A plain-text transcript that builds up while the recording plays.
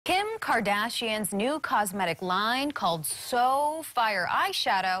Kardashian's new cosmetic line called So Fire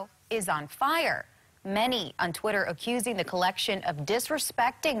Eyeshadow is on fire. Many on Twitter accusing the collection of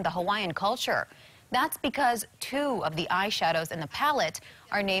disrespecting the Hawaiian culture. That's because two of the eyeshadows in the palette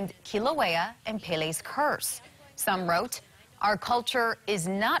are named Kilauea and Pele's curse. Some wrote, "Our culture is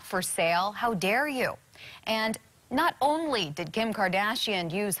not for sale, how dare you?" And not only did Kim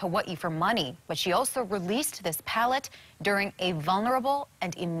Kardashian use Hawaii for money, but she also released this palette during a vulnerable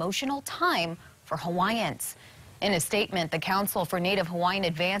and emotional time for Hawaiians. In a statement, the Council for Native Hawaiian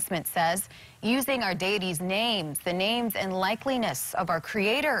Advancement says, using our deities' names, the names and likeliness of our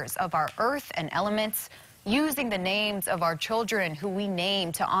creators, of our earth and elements, using the names of our children who we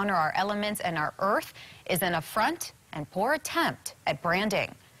name to honor our elements and our earth is an affront and poor attempt at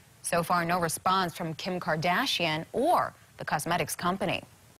branding. So far, no response from Kim Kardashian or the cosmetics company.